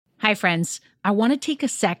Hi, friends. I want to take a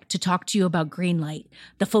sec to talk to you about Greenlight,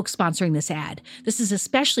 the folks sponsoring this ad. This is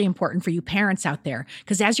especially important for you parents out there,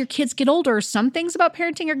 because as your kids get older, some things about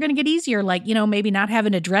parenting are going to get easier, like, maybe not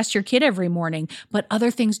having to dress your kid every morning, but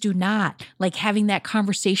other things do not, like having that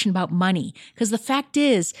conversation about money. Because the fact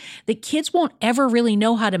is that kids won't ever really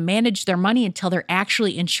know how to manage their money until they're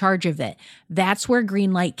actually in charge of it. That's where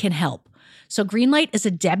Greenlight can help. So Greenlight is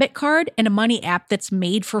a debit card and a money app that's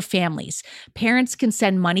made for families. Parents can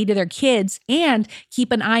send money to their kids and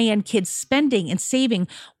keep an eye on kids' spending and saving,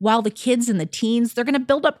 while the kids and the teens, they're going to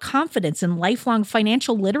build up confidence and lifelong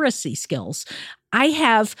financial literacy skills. I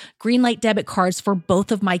have Greenlight debit cards for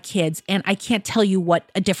both of my kids, and I can't tell you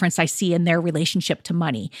what a difference I see in their relationship to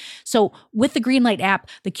money. So with the Greenlight app,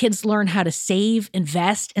 the kids learn how to save,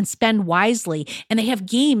 invest, and spend wisely, and they have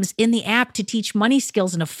games in the app to teach money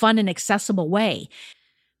skills in a fun and accessible way.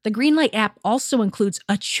 The Greenlight app also includes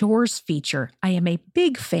a chores feature. I am a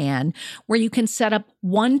big fan, where you can set up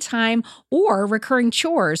one-time or recurring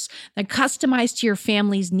chores that customize to your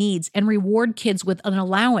family's needs and reward kids with an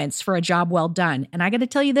allowance for a job well done. And I got to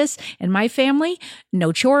tell you this, in my family,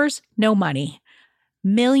 no chores, no money.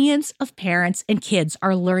 Millions of parents and kids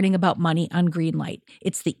are learning about money on Greenlight.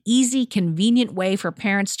 It's the easy, convenient way for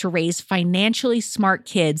parents to raise financially smart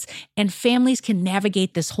kids, and families can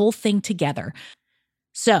navigate this whole thing together.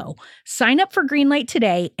 So sign up for Greenlight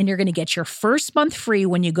today, and you're going to get your first month free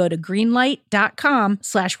when you go to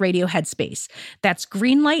greenlight.com/radioheadspace. That's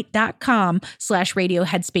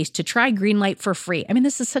greenlight.com/radioheadspace to try Greenlight for free. I mean,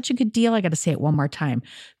 this is such a good deal. I got to say it one more time.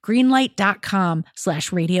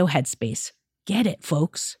 Greenlight.com/radioheadspace. Get it,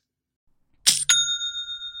 folks.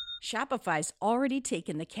 Shopify's already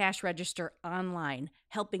taken the cash register online,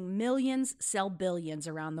 helping millions sell billions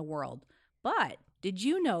around the world. But did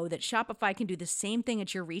you know that Shopify can do the same thing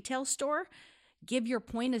at your retail store? Give your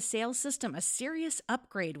point of sale system a serious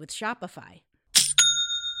upgrade with Shopify.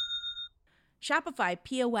 Shopify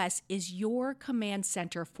POS is your command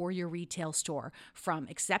center for your retail store. From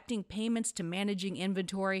accepting payments to managing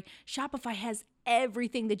inventory, Shopify has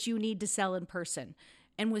everything that you need to sell in person.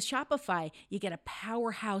 And with Shopify, you get a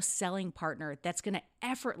powerhouse selling partner that's going to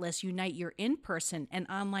effortlessly unite your in-person and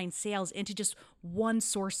online sales into just one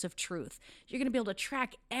source of truth. You're going to be able to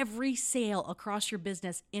track every sale across your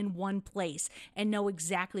business in one place and know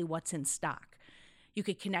exactly what's in stock. You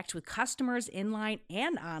could connect with customers inline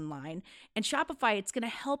and online. And Shopify, it's going to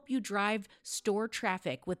help you drive store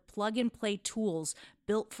traffic with plug-and-play tools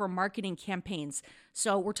built for marketing campaigns.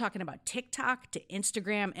 So we're talking about TikTok to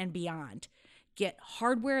Instagram and beyond. Get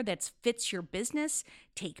hardware that fits your business,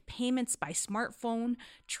 take payments by smartphone,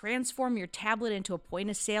 transform your tablet into a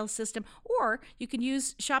point-of-sale system, or you can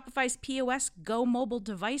use Shopify's POS Go mobile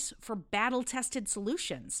device for battle-tested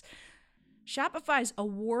solutions. Shopify's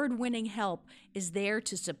award-winning help is there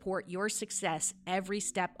to support your success every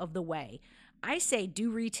step of the way. I say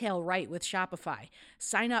do retail right with Shopify.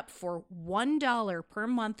 Sign up for $1 per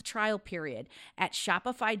month trial period at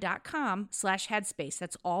shopify.com/headspace.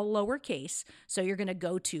 That's all lowercase. So you're going to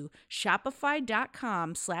go to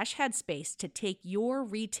shopify.com/headspace to take your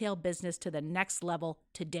retail business to the next level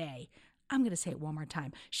today. I'm going to say it one more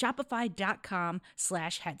time.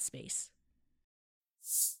 Shopify.com/headspace.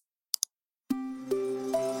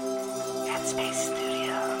 Headspace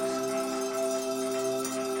Studios.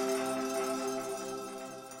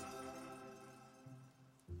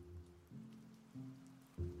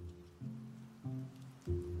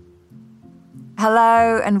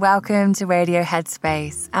 Hello and welcome to Radio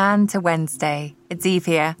Headspace and to Wednesday. It's Eve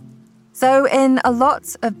here. So in a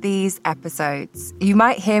lot of these episodes, you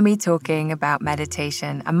might hear me talking about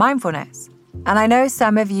meditation and mindfulness. And I know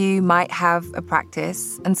some of you might have a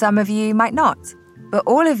practice and some of you might not, but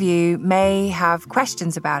all of you may have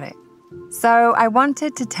questions about it. So I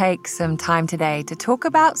wanted to take some time today to talk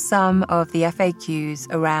about some of the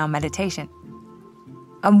FAQs around meditation.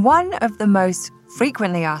 And one of the most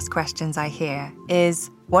frequently asked questions I hear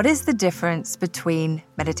is, what is the difference between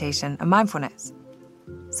meditation and mindfulness?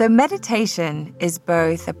 So meditation is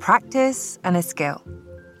both a practice and a skill.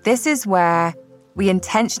 This is where we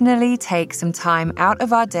intentionally take some time out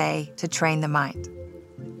of our day to train the mind.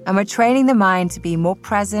 And we're training the mind to be more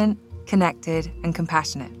present, connected, and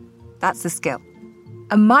compassionate. That's the skill.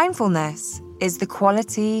 And mindfulness is the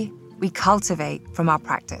quality we cultivate from our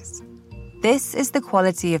practice. This is the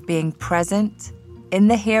quality of being present in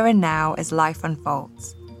the here and now as life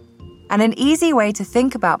unfolds. And an easy way to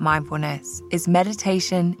think about mindfulness is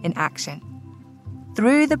meditation in action.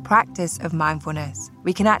 Through the practice of mindfulness,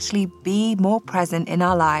 we can actually be more present in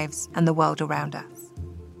our lives and the world around us.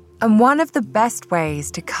 And one of the best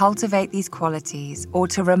ways to cultivate these qualities or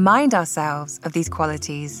to remind ourselves of these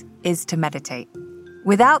qualities is to meditate.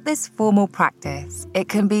 Without this formal practice, it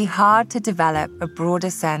can be hard to develop a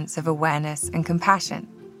broader sense of awareness and compassion.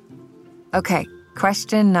 Okay,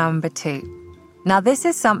 question number 2. Now, this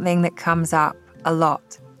is something that comes up a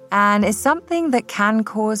lot and is something that can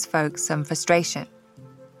cause folks some frustration.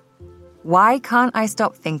 Why can't I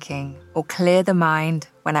stop thinking or clear the mind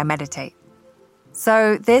when I meditate?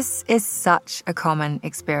 So this is such a common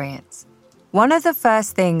experience. One of the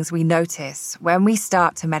first things we notice when we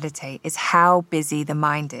start to meditate is how busy the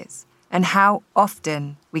mind is and how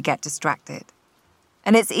often we get distracted.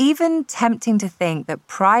 And it's even tempting to think that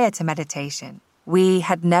prior to meditation, we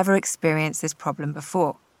had never experienced this problem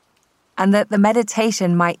before, and that the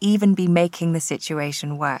meditation might even be making the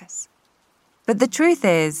situation worse. But the truth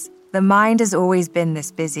is, the mind has always been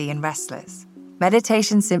this busy and restless.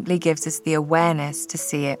 Meditation simply gives us the awareness to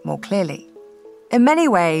see it more clearly. In many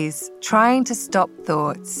ways, trying to stop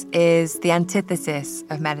thoughts is the antithesis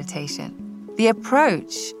of meditation. The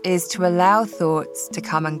approach is to allow thoughts to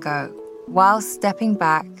come and go while stepping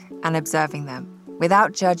back and observing them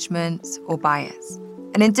without judgment or bias.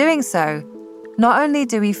 And in doing so, not only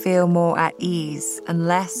do we feel more at ease and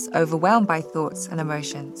less overwhelmed by thoughts and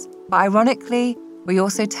emotions, but ironically, we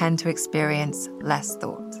also tend to experience less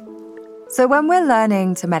thought. So when we're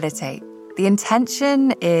learning to meditate, the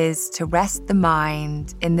intention is to rest the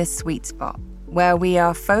mind in this sweet spot where we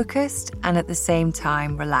are focused and at the same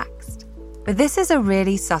time relaxed. But this is a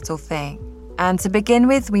really subtle thing. And to begin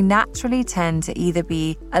with, we naturally tend to either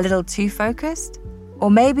be a little too focused or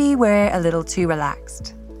maybe we're a little too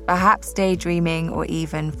relaxed, perhaps daydreaming or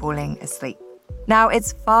even falling asleep. Now,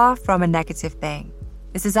 it's far from a negative thing.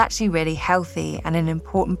 This is actually really healthy and an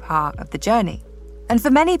important part of the journey. And for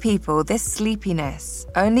many people, this sleepiness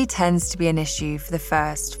only tends to be an issue for the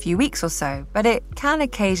first few weeks or so, but it can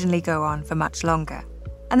occasionally go on for much longer.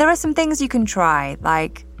 And there are some things you can try,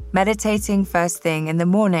 like meditating first thing in the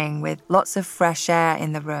morning with lots of fresh air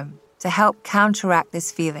in the room to help counteract this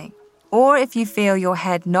feeling. Or if you feel your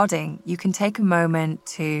head nodding, you can take a moment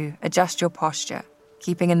to adjust your posture,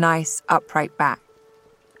 keeping a nice upright back.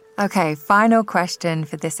 Okay, final question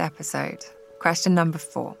for this episode. Question number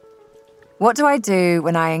 4. What do I do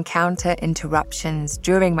when I encounter interruptions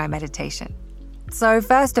during my meditation? So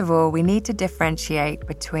first of all, we need to differentiate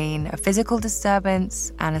between a physical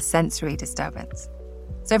disturbance and a sensory disturbance.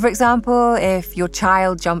 So for example, if your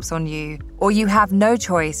child jumps on you or you have no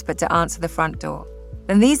choice but to answer the front door,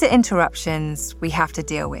 then these are interruptions we have to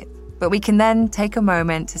deal with. But we can then take a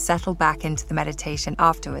moment to settle back into the meditation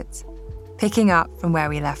afterwards, picking up from where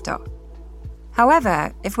we left off.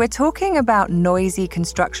 However, if we're talking about noisy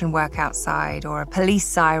construction work outside or a police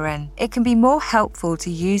siren, it can be more helpful to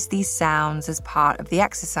use these sounds as part of the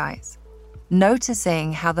exercise,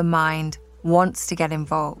 noticing how the mind wants to get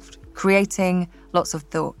involved, creating lots of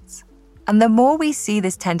thoughts. And the more we see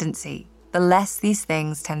this tendency, the less these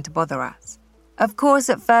things tend to bother us. Of course,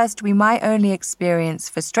 at first, we might only experience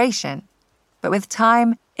frustration, but with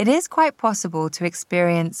time, it is quite possible to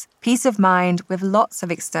experience peace of mind with lots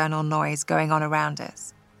of external noise going on around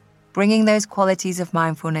us, bringing those qualities of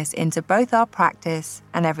mindfulness into both our practice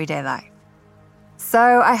and everyday life.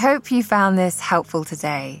 So I hope you found this helpful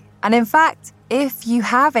today. And in fact, if you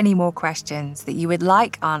have any more questions that you would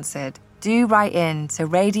like answered, do write in to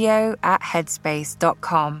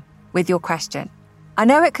radio@headspace.com with your question. I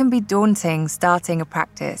know it can be daunting starting a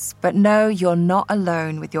practice, but know you're not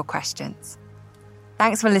alone with your questions.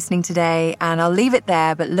 Thanks for listening today, and I'll leave it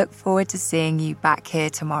there, but look forward to seeing you back here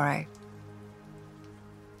tomorrow.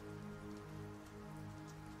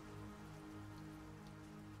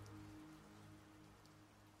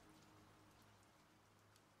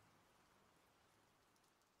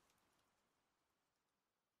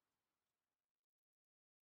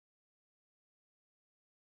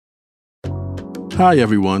 Hi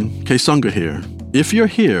everyone, Kasunga here. If you're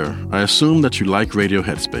here, I assume that you like Radio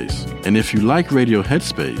Headspace. And if you like Radio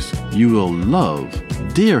Headspace, you will love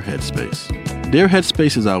Dear Headspace. Dear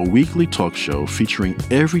Headspace is our weekly talk show featuring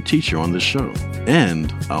every teacher on the show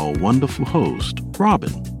and our wonderful host,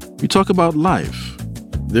 Robin. We talk about life.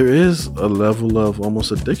 There is a level of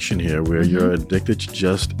almost addiction here where you're addicted to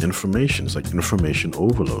just information. It's like information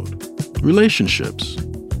overload. Relationships.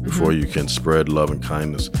 Before you can spread love and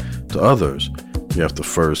kindness to others, you have to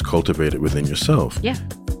first cultivate it within yourself. Yeah.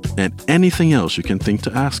 And anything else you can think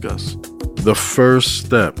to ask us. The first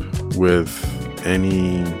step with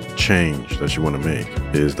any change that you want to make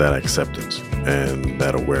is that acceptance and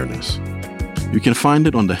that awareness. You can find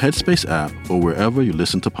it on the Headspace app or wherever you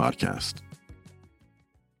listen to podcasts.